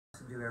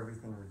do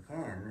everything we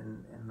can,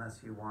 and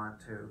unless you want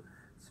to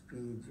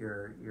speed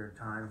your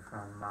time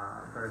from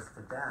birth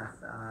to death,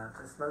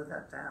 to slow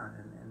that down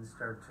and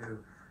start to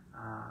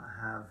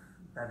have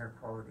better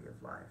quality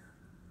of life.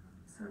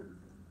 So,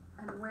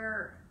 and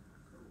where,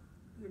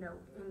 you know,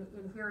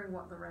 in hearing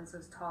what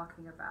Lorenzo's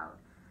talking about,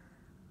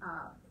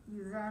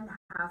 you then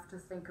have to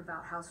think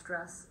about how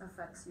stress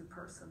affects you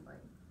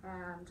personally.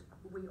 And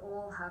we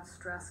all have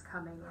stress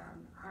coming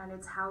in, and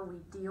it's how we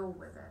deal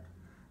with it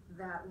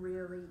that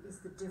really is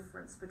the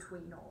difference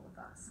between all of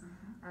us.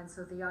 Mm-hmm. And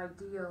so the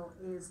ideal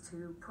is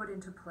to put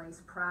into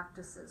place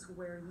practices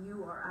where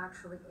you are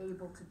actually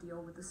able to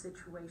deal with the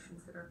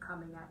situations that are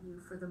coming at you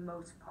for the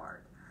most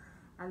part.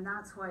 And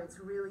that's why it's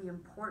really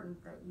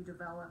important that you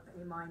develop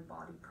a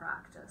mind-body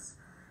practice.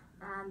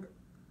 And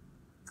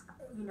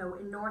you know,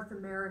 in North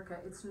America,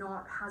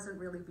 hasn't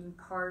really been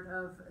part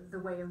of the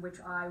way in which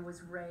I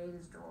was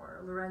raised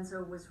or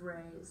Lorenzo was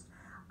raised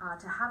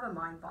to have a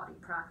mind-body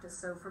practice.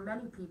 So for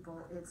many people,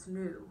 it's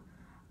new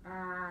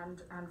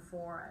and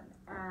foreign.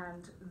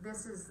 And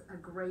this is a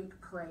great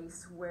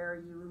place where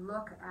you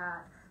look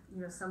at,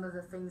 you know, some of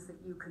the things that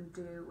you can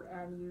do,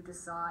 and you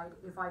decide,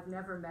 if I've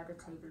never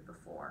meditated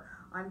before,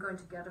 I'm going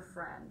to get a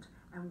friend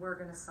and we're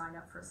going to sign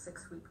up for a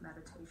 6-week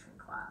meditation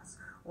class.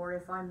 Or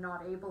if I'm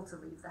not able to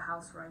leave the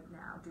house right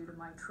now due to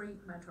my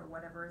treatment or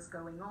whatever is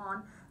going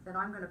on, then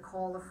I'm going to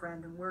call a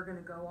friend and we're going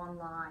to go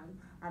online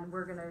and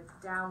we're going to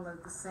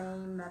download the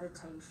same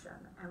meditation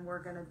and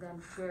we're going to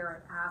then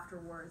share it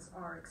afterwards,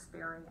 our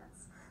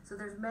experience. So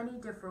there's many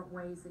different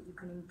ways that you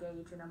can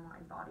engage in a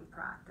mind-body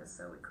practice.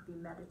 So it could be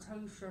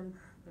meditation,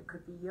 it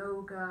could be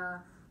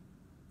yoga,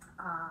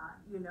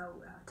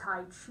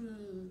 Tai Chi.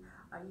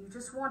 You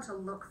just want to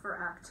look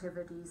for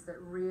activities that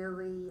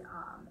really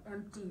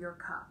empty your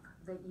cup,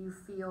 that you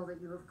feel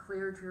that you have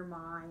cleared your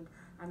mind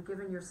and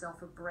given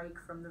yourself a break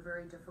from the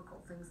very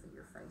difficult things that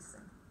you're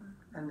facing.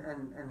 And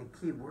the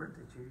key word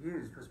that you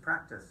used was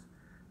practice.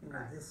 You know,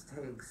 right. This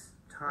takes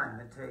time.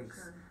 Yeah, it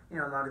takes, sure. You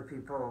know, a lot of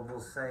people will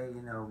say,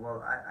 you know,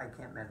 well, I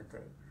can't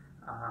meditate.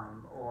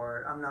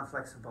 Or I'm not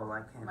flexible,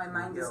 I can't My do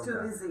mind yoga. Is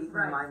too busy.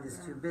 My mind is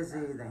too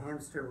busy, the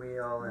hamster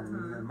wheel and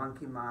mm-hmm. the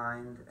monkey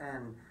mind.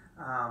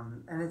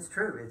 And it's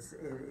true,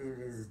 it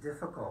is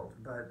difficult,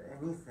 but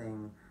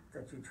anything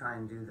that you try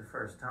and do the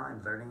first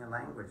time, learning a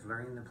language,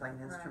 learning to play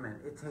an instrument,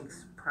 right. It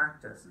takes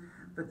practice.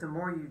 Mm-hmm. But the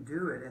more you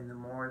do it and the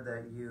more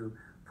that you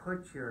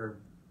put your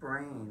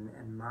brain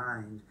and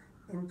mind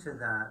into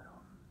that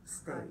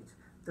state, right.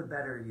 The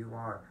better you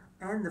are.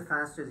 And the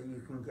faster that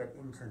you can get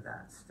into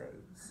that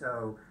state.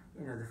 So,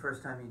 you know, the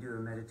first time you do a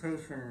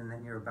meditation and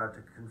then you're about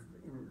to,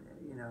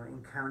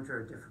 encounter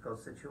a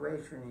difficult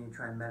situation and you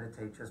try and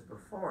meditate just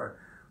before,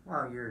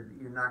 well, you're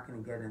not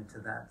going to get into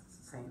that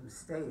same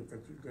state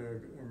that you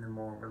did in the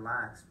more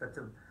relaxed. But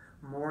the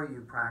more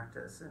you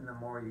practice and the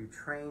more you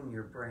train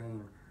your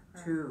brain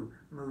to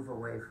move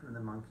away from the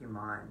monkey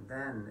mind,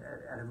 then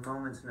at a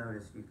moment's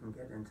notice you can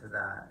get into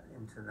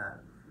that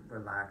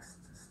relaxed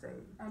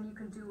state. And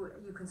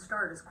you can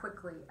start as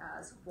quickly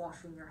as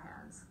washing your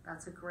hands.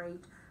 That's a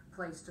great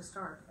place to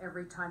start.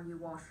 Every time you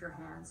wash your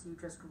hands, you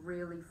just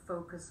really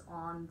focus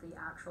on the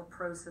actual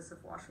process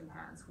of washing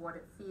hands, what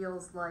it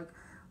feels like,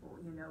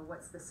 you know,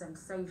 what's the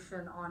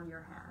sensation on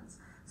your hands.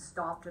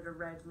 Stopped at a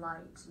red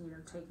light, you know,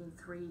 taking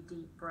 3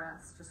 deep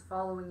breaths, just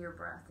following your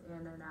breath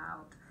in and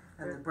out.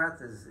 And the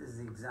breath is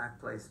the exact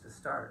place to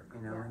start,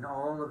 you know, in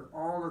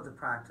all of the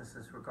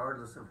practices,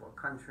 regardless of what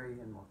country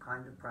and what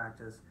kind of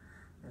practice,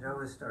 it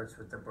always starts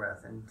with the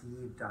breath and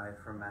deep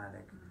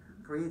diaphragmatic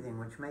breathing,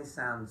 which may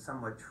sound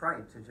somewhat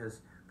trite to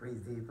just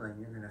breathe deeply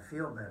and you're going to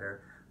feel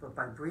better. But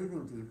by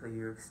breathing deeply,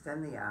 you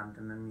extend the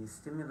abdomen, you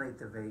stimulate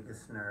the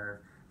vagus nerve.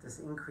 This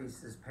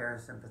increases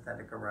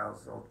parasympathetic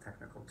arousal,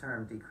 technical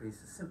term,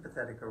 decreases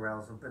sympathetic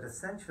arousal. But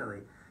essentially,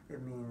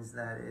 it means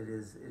that it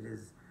is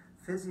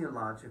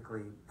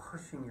physiologically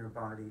pushing your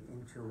body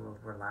into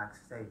a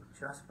relaxed state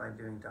just by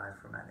doing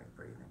diaphragmatic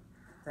breathing.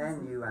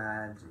 Then you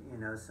add, you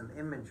know, some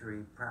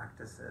imagery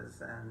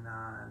practices, and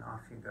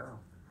off you go.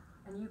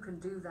 And you can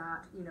do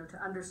that, you know, to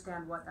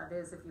understand what that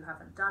is. If you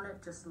haven't done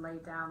it, just lay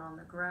down on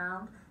the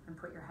ground and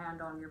put your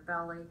hand on your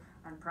belly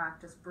and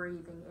practice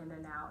breathing in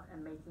and out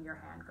and making your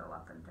hand go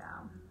up and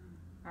down.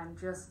 And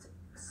just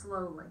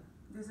slowly.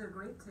 These are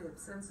great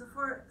tips. And so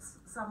for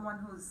someone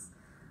who's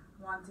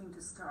wanting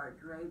to start,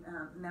 right,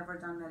 never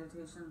done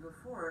meditation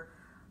before,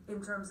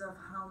 in terms of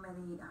how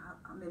many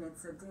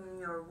minutes a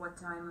day or what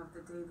time of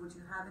the day, would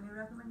you have any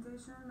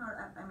recommendation?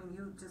 Or, I mean,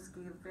 you just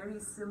gave very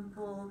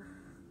simple,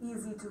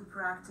 easy to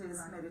practice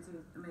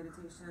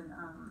meditation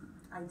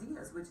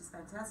ideas, which is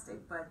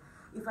fantastic. But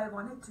if I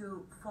wanted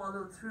to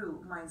follow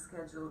through my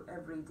schedule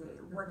every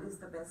day, what is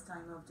the best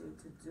time of day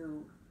to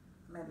do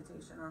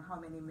meditation, or how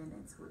many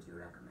minutes would you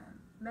recommend?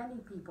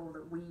 Many people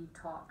that we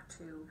talk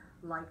to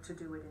like to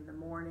do it in the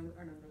morning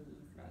and in the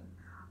evening.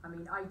 I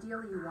mean,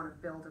 ideally you want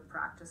to build a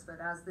practice, but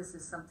as this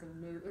is something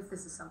new, if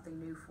this is something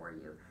new for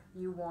you,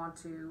 you want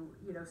to,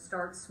 you know,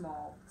 start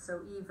small. So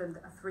even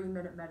a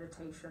 3-minute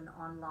meditation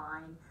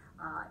online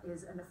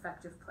is an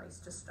effective place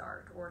to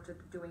start, or to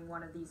doing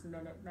one of these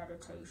minute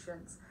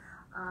meditations.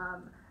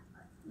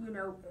 You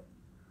know,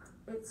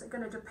 it's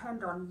going to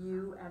depend on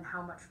you and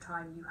how much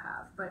time you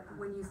have. But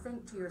when you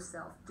think to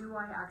yourself, do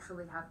I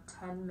actually have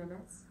 10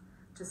 minutes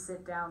to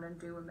sit down and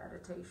do a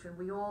meditation?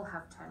 We all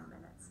have 10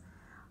 minutes.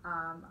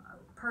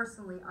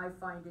 Personally, I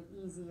find it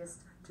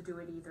easiest to do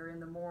it either in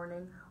the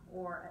morning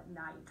or at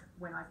night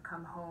when I've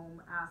come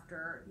home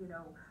after, you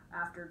know,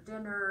 after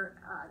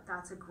dinner.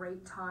 That's a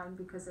great time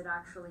because it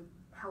actually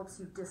helps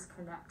you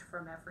disconnect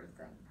from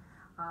everything.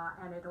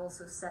 And it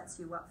also sets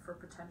you up for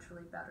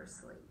potentially better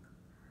sleep.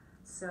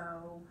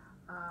 So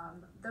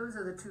those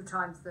are the two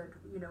times that,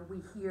 you know,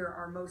 we hear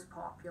are most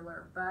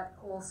popular, but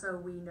also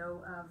we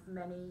know of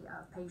many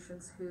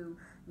patients who,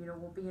 you know,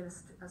 will be in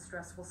a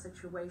stressful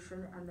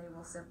situation and they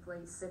will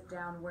simply sit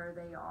down where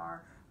they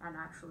are and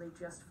actually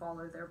just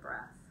follow their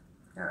breath.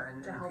 Yeah,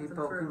 and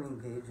people can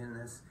engage in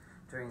this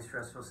during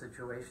stressful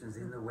situations,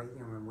 in the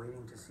waiting room,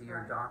 waiting to see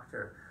your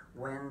doctor,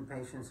 when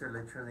patients are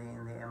literally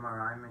in the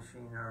MRI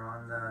machine or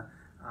on the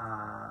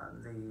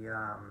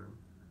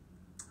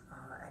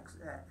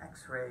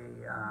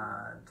X-ray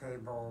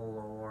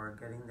table, or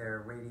getting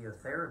their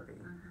radiotherapy.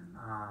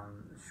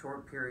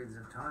 Short periods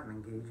of time,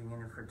 engaging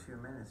in it for 2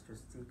 minutes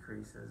just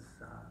decreases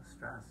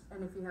stress.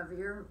 And if you have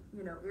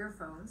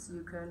earphones,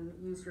 you can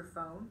use your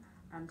phone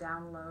and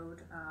download.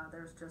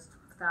 There's just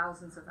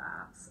thousands of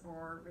apps,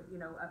 or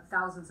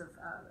thousands of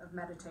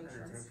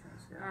meditations,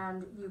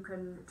 and you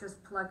can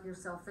just plug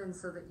yourself in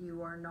so that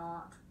you are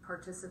not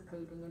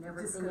participating in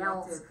everything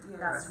else. Yes.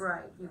 That's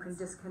right. You can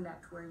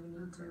disconnect where you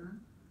need to.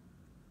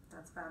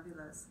 That's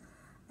fabulous.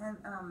 And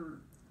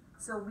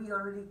so we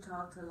already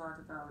talked a lot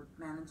about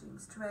managing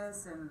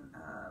stress and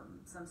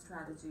some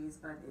strategies,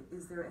 but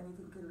is there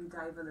anything, can we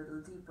dive a little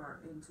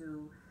deeper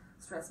into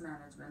stress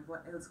management?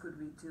 What else could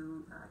we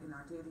do in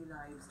our daily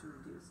lives to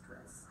reduce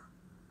stress?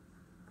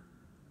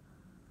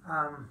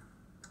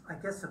 I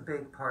guess a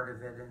big part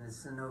of it, and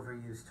it's an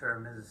overused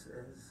term, is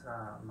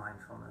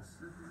mindfulness.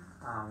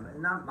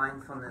 And not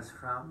mindfulness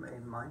from a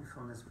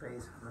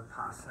mindfulness-based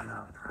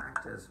Vipassana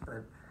practice,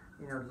 but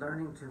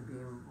learning to be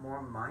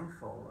more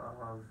mindful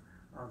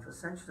of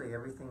essentially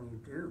everything you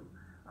do,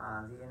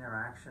 the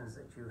interactions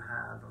that you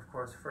have. Of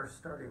course, first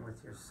starting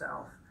with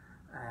yourself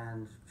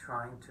and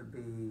trying to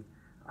be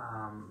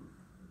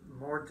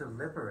more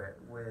deliberate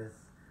with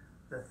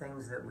the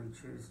things that we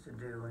choose to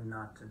do and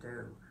not to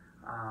do.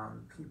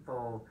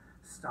 People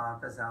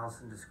stop, as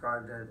Allison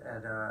described it,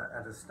 at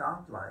a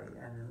stoplight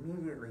and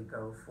immediately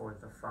go for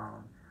the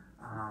phone,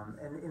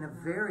 and in a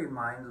very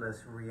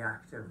mindless,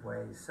 reactive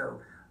way. So,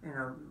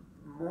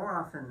 more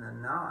often than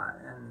not,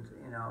 and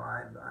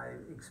I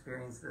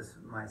experienced this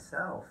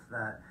myself,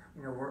 that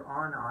we're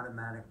on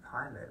automatic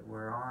pilot.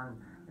 We're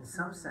on, in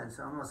some sense,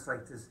 almost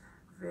like this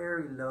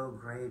very low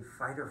grade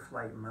fight or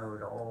flight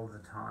mode all the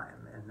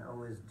time, and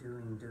always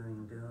doing,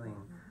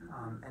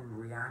 and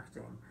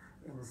reacting,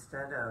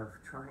 instead of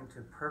trying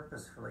to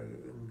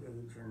purposefully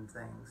engage in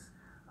things.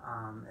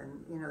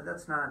 And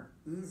that's not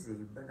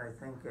easy, but I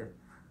think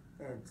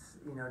it's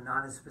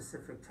not a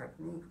specific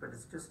technique, but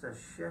it's just a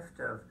shift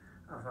of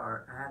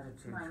our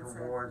attitude mindset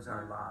towards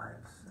our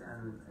lives,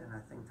 and I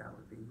think that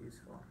would be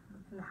useful.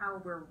 And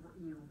how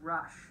you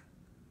rush,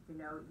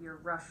 you're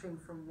rushing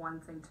from one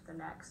thing to the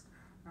next,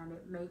 and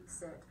it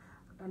makes it,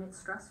 and it's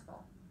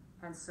stressful,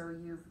 and so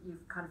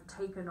you've kind of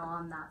taken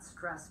on that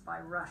stress by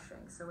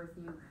rushing. So if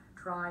you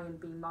try and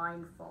be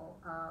mindful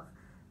of,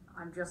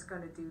 I'm just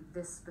going to do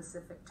this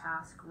specific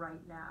task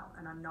right now,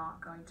 and I'm not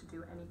going to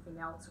do anything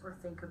else or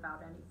think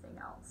about anything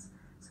else,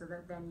 so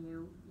that then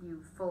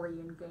you fully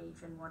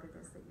engage in what it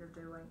is that you're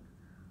doing.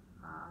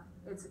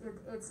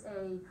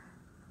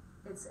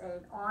 It's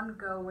an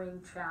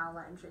ongoing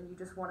challenge, and you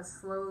just want to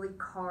slowly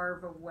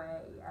carve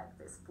away at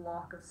this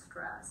block of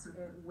stress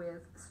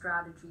with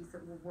strategies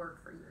that will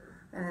work for you.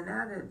 And an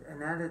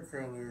added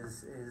thing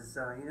is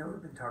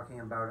we've been talking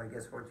about, I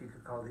guess, what you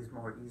could call these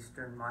more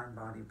Eastern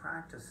mind-body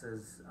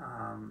practices,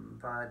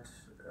 but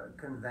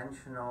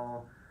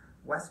conventional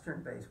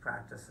Western-based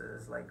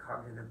practices like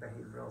cognitive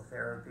behavioral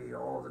therapy,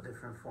 all the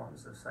different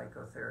forms of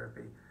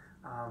psychotherapy.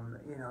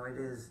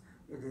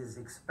 It is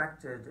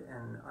expected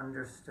and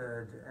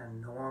understood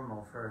and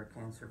normal for a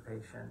cancer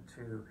patient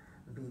to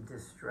be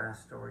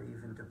distressed or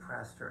even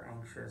depressed or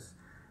anxious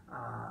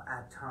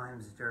at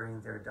times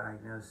during their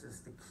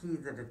diagnosis. The key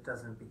that it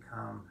doesn't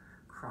become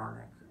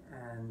chronic.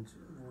 And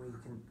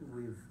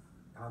we've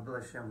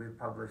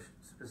published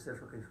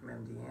specifically from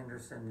MD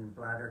Anderson in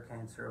bladder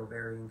cancer,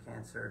 ovarian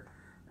cancer,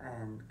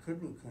 and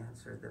kidney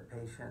cancer, that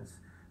patients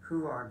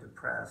who are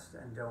depressed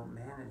and don't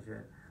manage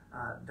it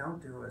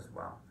don't do as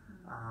well,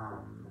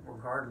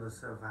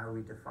 regardless of how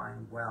we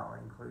define well,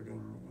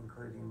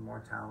 including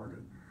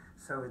mortality.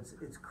 So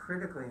it's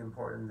critically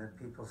important that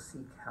people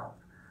seek help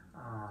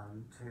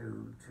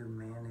to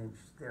manage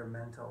their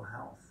mental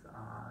health,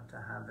 to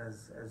have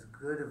as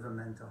good of a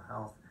mental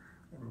health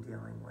in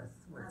dealing with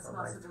a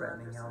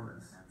life-threatening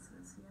illness.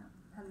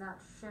 And that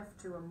shift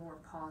to a more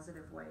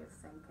positive way of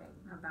thinking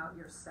about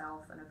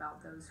yourself and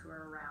about those who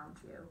are around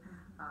you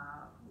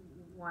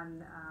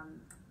one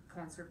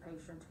cancer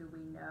patient who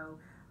we know,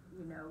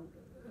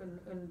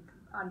 in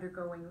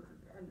undergoing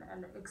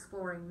and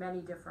exploring many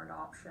different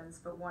options,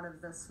 but one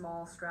of the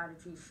small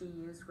strategies she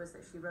used was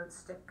that she wrote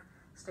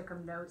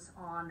stickum notes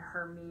on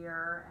her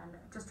mirror and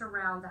just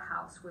around the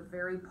house with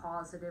very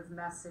positive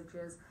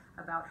messages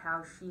about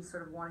how she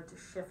sort of wanted to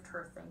shift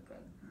her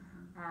thinking,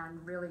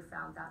 and really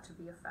found that to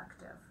be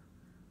effective,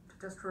 to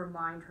just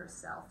remind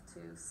herself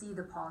to see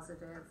the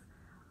positive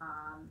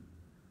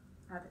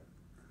at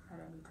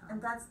any time.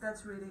 And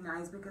that's really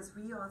nice, because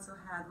we also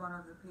had one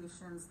of the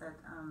patients that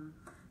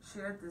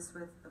shared this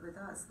with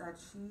us, that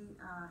she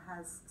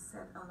has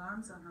set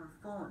alarms on her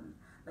phone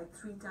like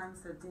 3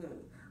 times a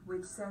day,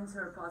 which sends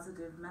her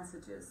positive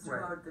messages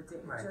throughout the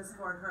day, just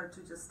for her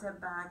to just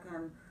step back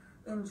and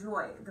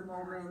enjoy the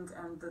moment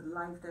and the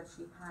life that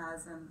she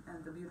has, and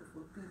the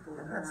beautiful people.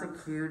 And that's a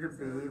cue to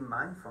be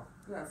mindful.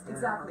 Yes,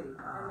 exactly.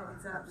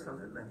 Exactly.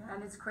 Absolutely. Yeah.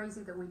 And it's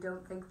crazy that we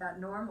don't think that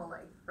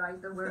normally,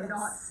 right? That we're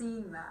not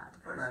seeing that.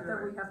 Right.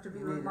 That we have to be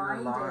You need an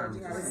reminded alarm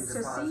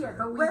to see it,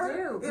 but we well,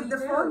 do. If we the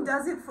do. phone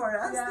does it for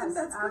us, yes, then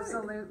that's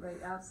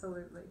good.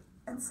 Absolutely.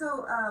 And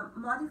so,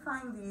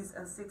 modifying these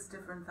 6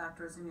 different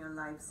factors in your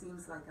life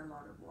seems like a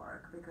lot of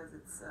work, because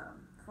it's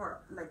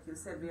like you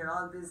said, we are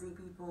all busy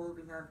people.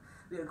 We are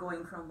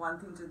going from one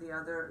thing to the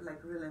other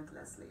like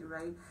relentlessly,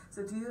 right?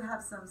 So, do you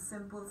have some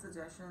simple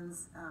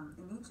suggestions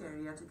in each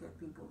area to get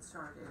people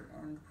started?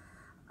 And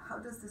how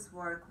does this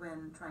work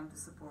when trying to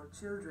support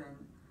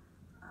children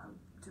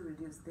to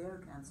reduce their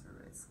cancer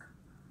risk?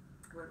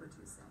 What would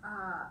you say?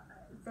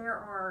 There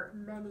are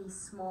many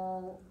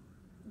small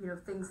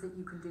things that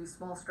you can do,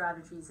 small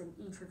strategies in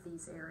each of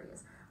these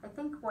areas. I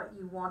think what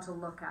you want to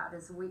look at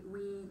is we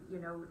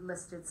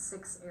listed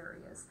 6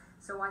 areas.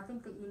 So I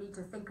think that you need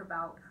to think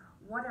about,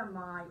 what am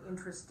I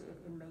interested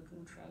in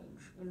making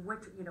change? In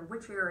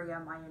which area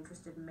am I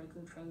interested in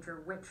making change,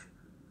 or which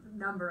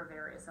number of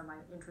areas am I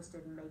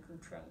interested in making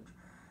change?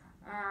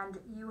 And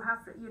you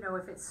have to,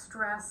 if it's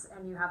stress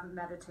and you haven't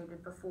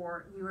meditated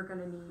before, you are going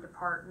to need a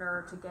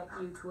partner to get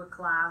you to a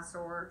class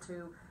or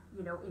to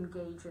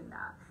engage in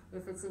that.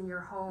 If it's in your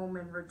home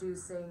and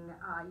reducing,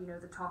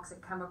 the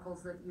toxic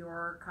chemicals that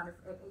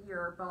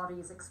your body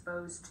is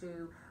exposed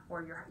to,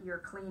 or your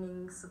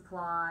cleaning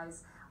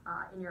supplies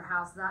in your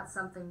house, that's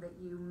something that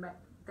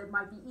that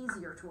might be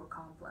easier to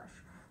accomplish.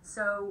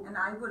 So, and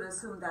I would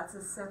assume that's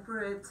a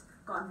separate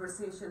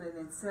conversation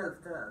in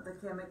itself, the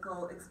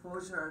chemical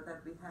exposure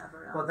that we have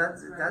around. Well,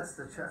 us,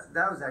 right?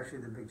 that was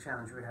actually the big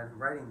challenge we had in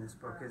writing this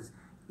book, is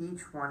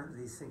each one of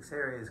these 6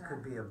 areas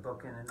could be a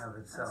book in and of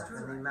itself,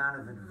 and the amount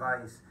of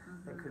advice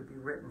that could be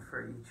written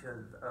for each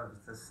of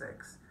the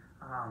 6.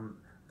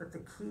 But the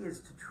key is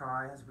to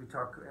try, as we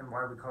talk, and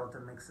why we call it the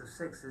mix of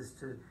 6, is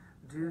to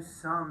do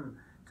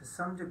to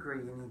some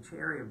degree in each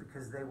area,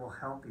 because they will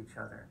help each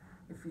other.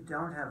 If you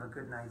don't have a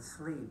good night's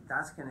sleep,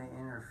 that's going to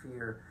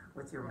interfere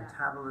with your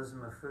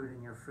metabolism of food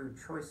and your food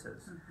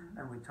choices.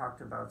 And we talked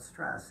about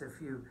stress.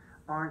 If you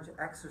aren't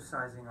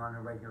exercising on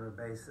a regular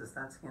basis,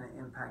 that's going to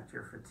impact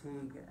your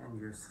fatigue and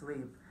your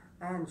sleep,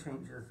 and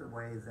changes the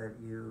way that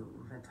you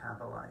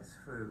metabolize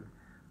food.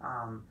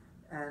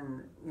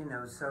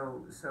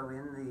 So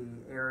in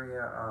the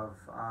area of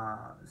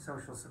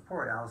social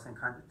support, Allison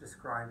kind of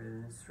described it,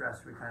 and in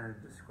stress we kind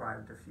of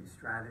described a few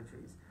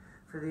strategies.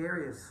 For the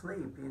area of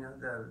sleep,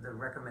 the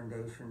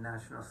recommendation,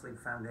 National Sleep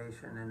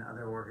Foundation and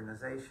other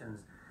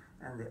organizations,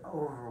 and the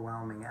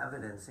overwhelming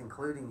evidence,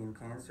 including in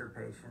cancer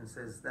patients,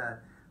 is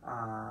that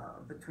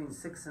between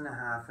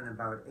 6.5 and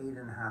about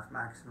 8.5,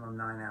 maximum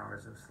 9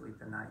 hours of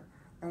sleep a night.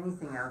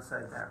 Anything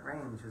outside that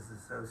range is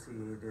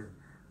associated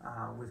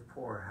with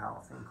poor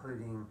health,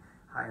 including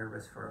higher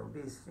risk for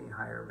obesity,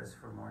 higher risk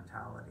for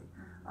mortality.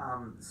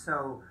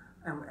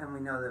 And we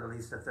know that at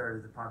least 1/3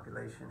 of the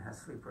population has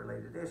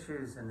sleep-related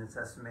issues, and it's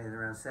estimated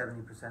around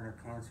 70% of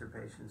cancer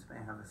patients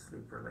may have a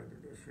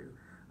sleep-related issue.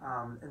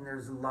 And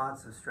there's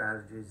lots of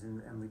strategies,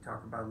 and we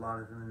talk about a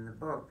lot of them in the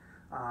book.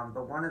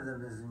 But one of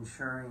them is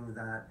ensuring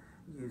that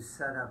you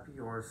set up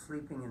your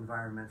sleeping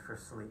environment for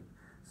sleep.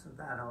 So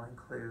that'll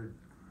include,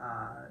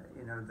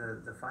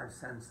 the 5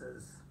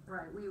 senses.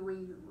 right,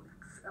 we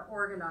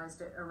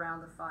organized it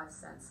around the 5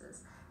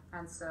 senses.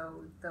 And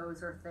so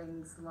those are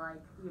things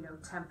like,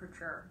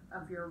 temperature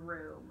of your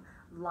room,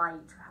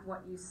 light,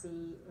 what you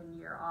see in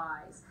your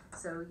eyes.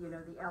 So,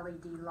 the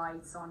LED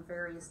lights on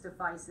various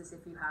devices,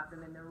 if you have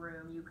them in the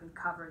room, you can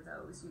cover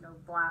those,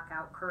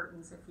 blackout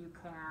curtains if you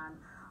can.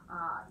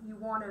 You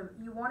want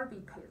to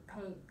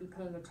be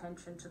paying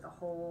attention to the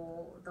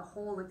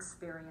whole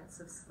experience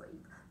of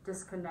sleep,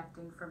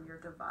 disconnecting from your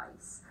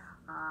device.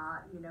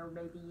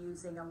 Maybe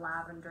using a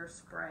lavender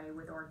spray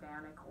with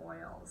organic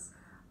oils.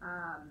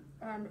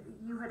 And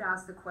you had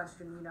asked the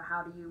question,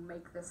 how do you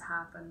make this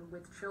happen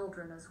with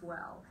children as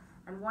well?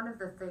 And one of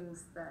the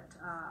things that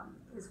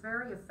is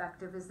very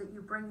effective is that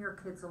you bring your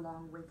kids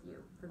along with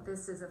you. That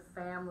this is a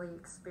family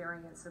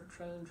experience of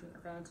changing,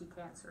 of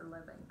anti-cancer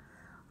living.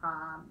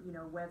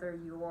 Whether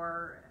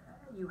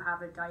you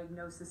have a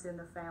diagnosis in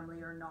the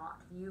family or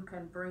not, you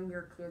can bring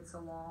your kids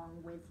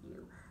along with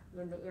you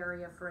In the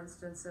area, for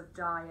instance, of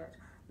diet,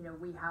 you know,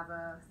 we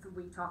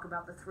talk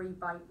about the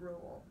 3-bite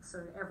rule.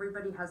 So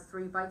everybody has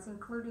 3 bites,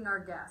 including our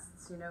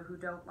guests, you know, who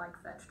don't like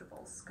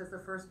vegetables. Because the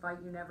first bite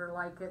you never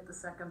like it, the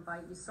second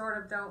bite you sort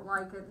of don't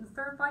like it, and the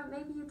third bite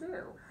maybe you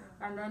do.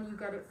 And then you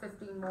get it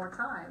 15 more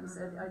times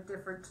at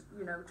different,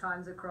 you know,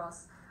 times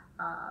across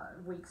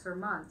weeks or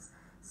months.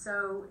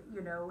 So,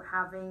 you know,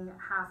 having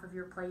half of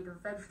your plate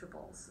of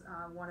vegetables.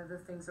 One of the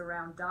things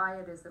around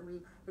diet is that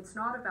it's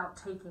not about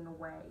taking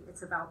away,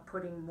 it's about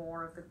putting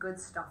more of the good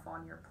stuff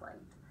on your plate.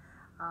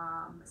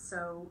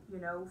 So, you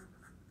know,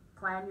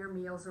 plan your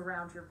meals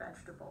around your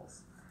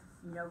vegetables.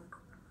 You know,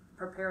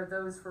 prepare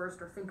those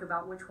first, or think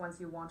about which ones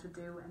you want to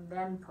do, and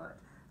then put,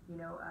 you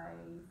know,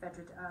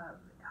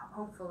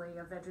 hopefully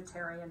a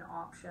vegetarian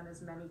option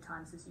as many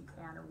times as you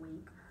can a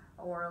week,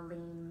 or a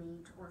lean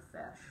meat or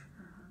fish.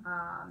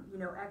 You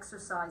know,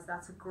 exercise,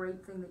 that's a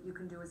great thing that you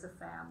can do as a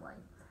family.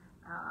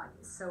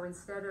 So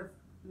instead of,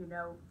 you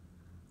know,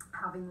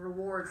 having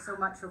rewards, so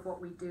much of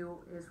what we do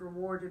is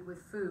rewarded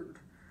with food.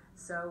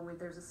 So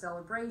there's a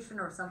celebration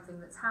or something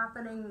that's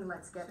happening,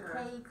 let's get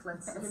cake,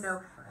 let's, you know,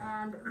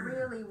 and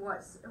really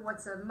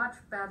what's a much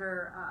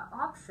better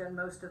option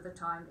most of the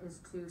time is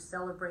to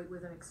celebrate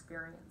with an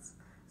experience.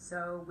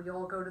 So we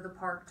all go to the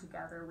park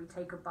together, we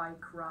take a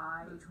bike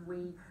ride,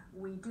 we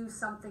do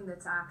something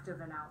that's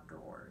active and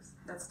outdoors.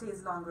 That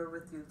stays longer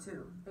with you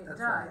too. It That's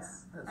does, right.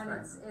 That's and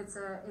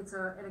right. it's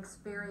an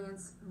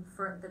experience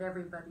that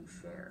everybody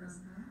shares.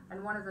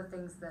 And one of the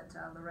things that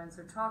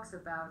Lorenzo talks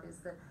about is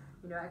that,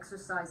 you know,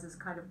 exercise is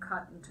kind of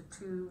cut into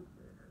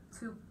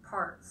two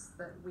parts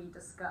that we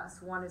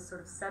discuss. One is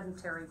sort of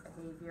sedentary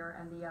behavior,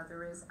 and the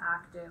other is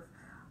active,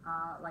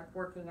 like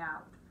working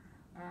out.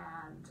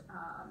 And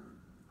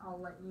I'll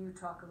let you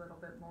talk a little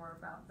bit more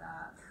about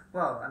that.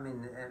 Well, I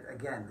mean,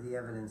 again, the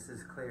evidence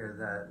is clear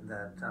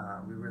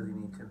that we really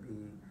need to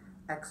be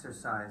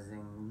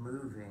exercising,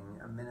 moving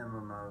a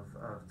minimum of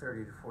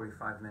 30 to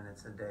 45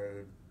 minutes a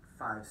day,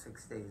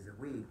 5-6 days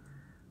a week.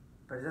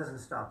 But it doesn't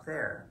stop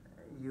there.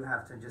 You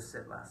have to just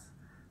sit less.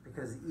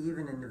 Because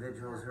even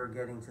individuals who are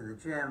getting to the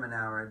gym an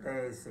hour a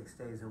day, 6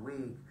 days a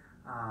week,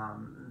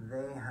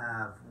 they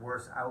have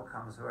worse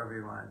outcomes, however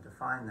you want to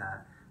define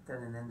that,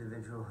 than an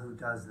individual who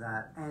does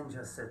that and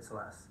just sits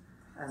less.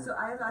 And, so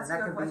I'll ask and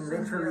that you a could be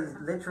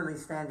question literally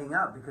standing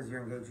up, because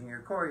you're engaging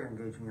your core, you're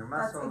engaging your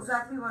muscles. That's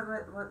exactly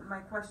what my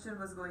question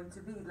was going to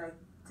be. Like,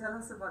 tell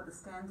us about the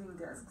standing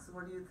desks.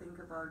 What do you think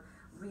about?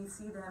 We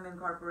see them in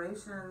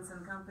corporations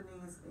and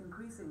companies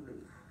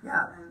increasingly.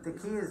 Yeah, the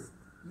key is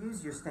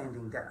use your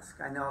standing desk.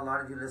 I know a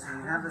lot of you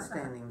listening have a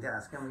standing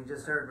desk, and we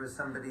just heard with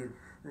somebody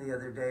the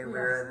other day, we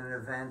were at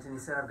an event, and he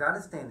said, I've got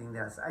a standing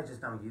desk, I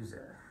just don't use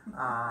it.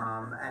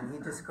 And he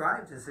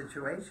described a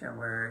situation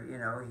where, you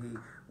know, he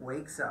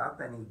wakes up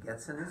and he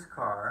gets in his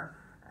car,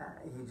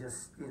 he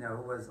just, you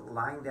know, was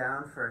lying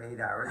down for 8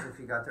 hours if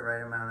he got the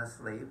right amount of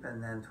sleep,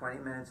 and then 20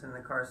 minutes in the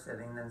car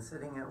sitting, then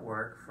sitting at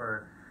work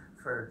for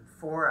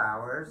 4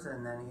 hours,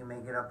 and then he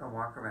may get up and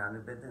walk around a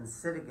bit, then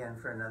sit again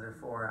for another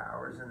 4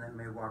 hours, and then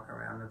may walk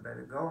around a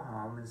bit, go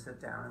home and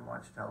sit down and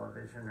watch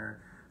television or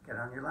get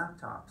on your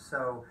laptop.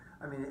 So,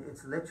 I mean,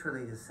 it's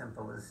literally as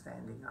simple as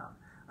standing up.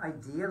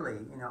 Ideally,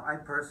 you know, I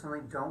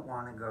personally don't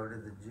want to go to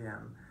the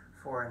gym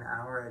for an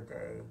hour a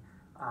day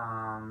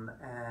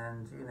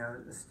and, you know,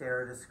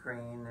 stare at a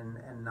screen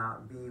and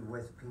not be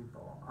with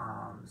people.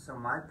 So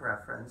my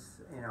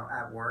preference, you know,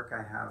 at work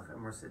I have,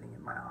 and we're sitting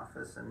in my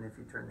office, and if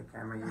you turn the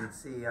camera, you would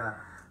see,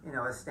 you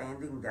know, a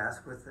standing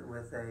desk with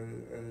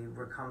a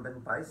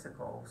recumbent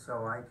bicycle,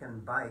 so I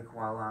can bike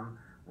while I'm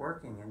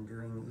working and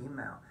doing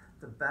email.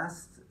 The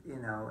best, you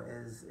know,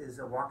 is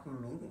a walking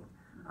meeting.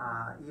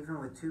 Even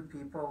with 2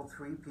 people,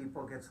 3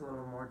 people gets a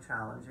little more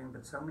challenging,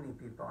 but so many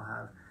people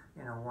have,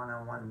 you know,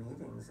 one-on-one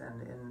meetings,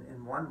 and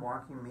in one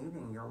walking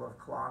meeting you'll have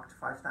clocked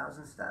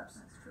 5,000 steps.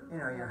 That's true. You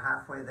know, you're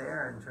halfway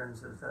there in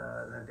terms of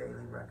the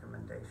daily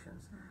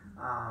recommendations.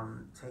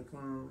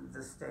 Taking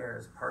the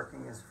stairs,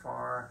 parking as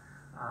far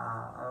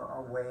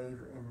away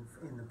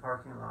in the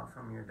parking lot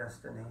from your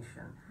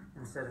destination,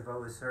 instead of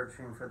always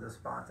searching for the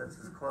spot that's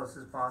as close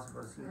as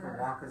possible, so you can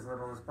walk as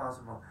little as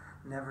possible.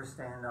 Never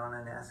stand on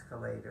an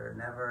escalator,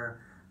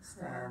 never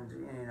stand,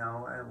 you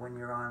know, when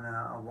you're on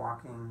a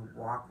walking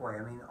walkway.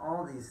 I mean,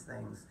 all these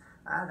things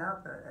add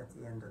up at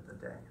the end of the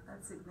day.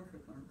 That's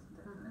significant,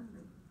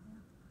 definitely.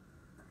 Yeah.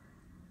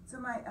 So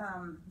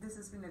this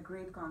has been a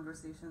great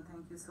conversation.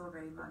 Thank you so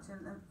very much.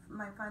 And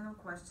my final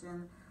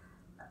question,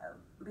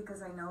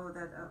 because I know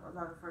that a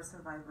lot of our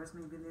survivors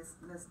may be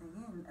listening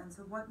in, and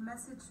so what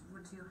message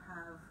would you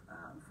have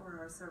for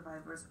our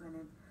survivors when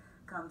it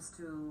comes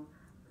to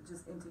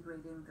just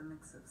integrating the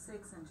mix of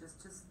 6 and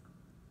just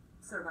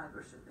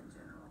survivorship in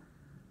general?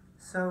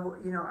 So,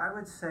 you know, I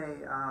would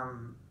say,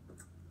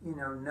 you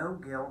know, no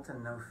guilt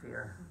and no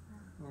fear.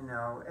 You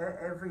know,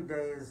 every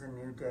day is a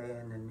new day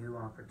and a new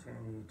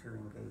opportunity to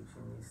engage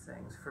in these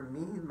things. For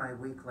me, my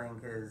weak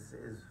link is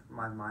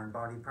my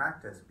mind-body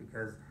practice,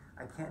 because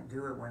I can't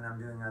do it when I'm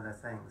doing other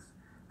things.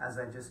 As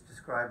I just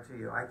described to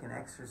you, I can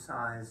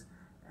exercise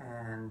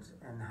and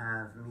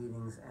have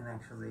meetings and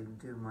actually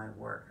do my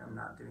work. I'm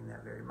not doing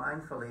that very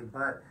mindfully,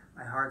 but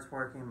my heart's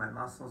working, my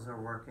muscles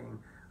are working.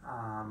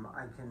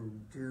 I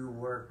can do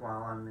work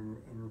while I'm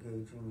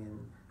engaging in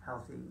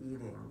healthy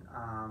eating.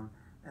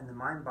 And the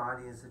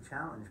mind-body is a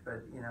challenge,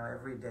 but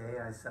every day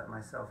I set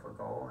myself a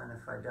goal, and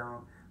if I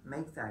don't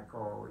make that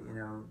goal,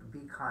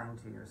 be kind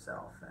to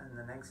yourself. And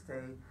the next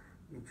day,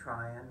 you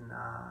try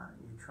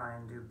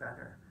and do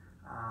better.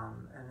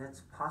 And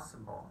it's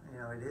possible.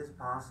 It is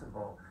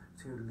possible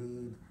to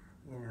lead,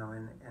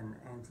 an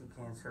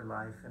anti-cancer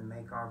life and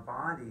make our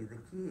body.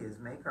 The key is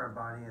make our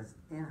body as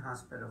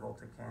inhospitable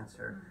to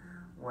cancer,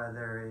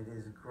 whether it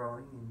is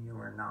growing in you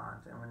or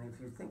not. And if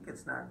you think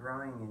it's not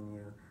growing in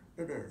you,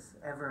 it is.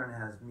 Everyone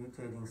has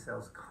mutating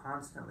cells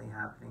constantly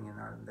happening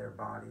in their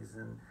bodies,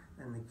 and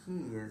the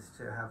key is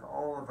to have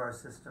all of our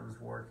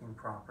systems working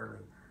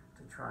properly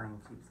to try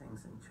and keep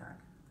things in check.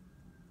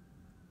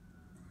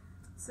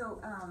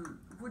 So,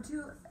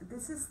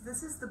 this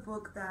is the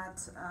book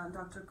that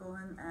Dr.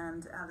 Cohen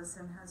and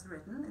Allison has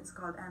written. It's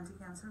called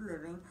Anti-Cancer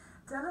Living.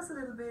 Tell us a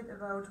little bit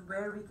about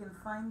where we can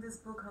find this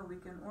book, how we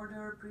can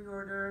order,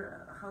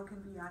 pre-order, how can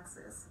we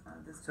access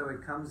this book? So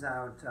it comes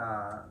out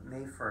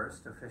May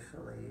 1st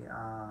officially,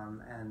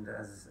 and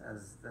as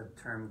the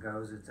term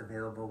goes, it's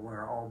available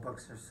where all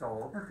books are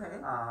sold. Okay.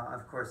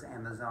 Of course,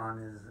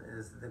 Amazon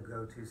is the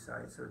go-to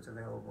site, so it's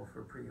available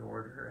for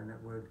pre-order, and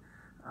it would,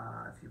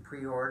 if you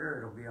pre-order,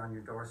 it'll be on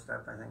your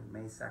doorstep, I think,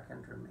 May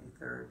 2nd or May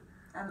 3rd.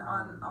 And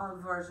on all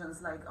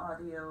versions, like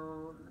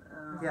audio.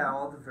 Yeah,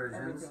 all the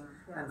versions. Everything.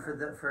 Yeah. And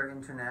for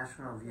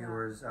international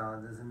viewers,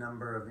 there's a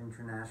number of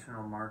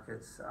international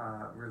markets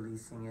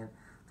releasing it.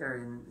 They're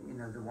in,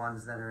 the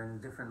ones that are in a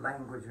different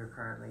language are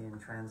currently in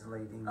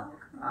translating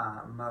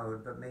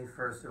mode. But May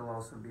 1st, it'll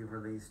also be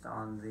released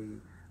on the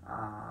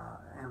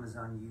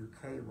Amazon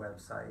UK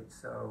website.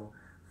 So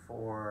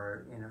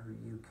for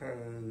UK,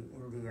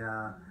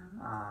 India,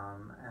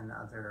 and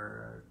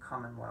other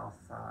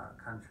Commonwealth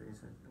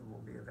countries, it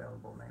will be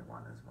available May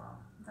 1 as well.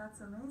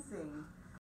 That's amazing.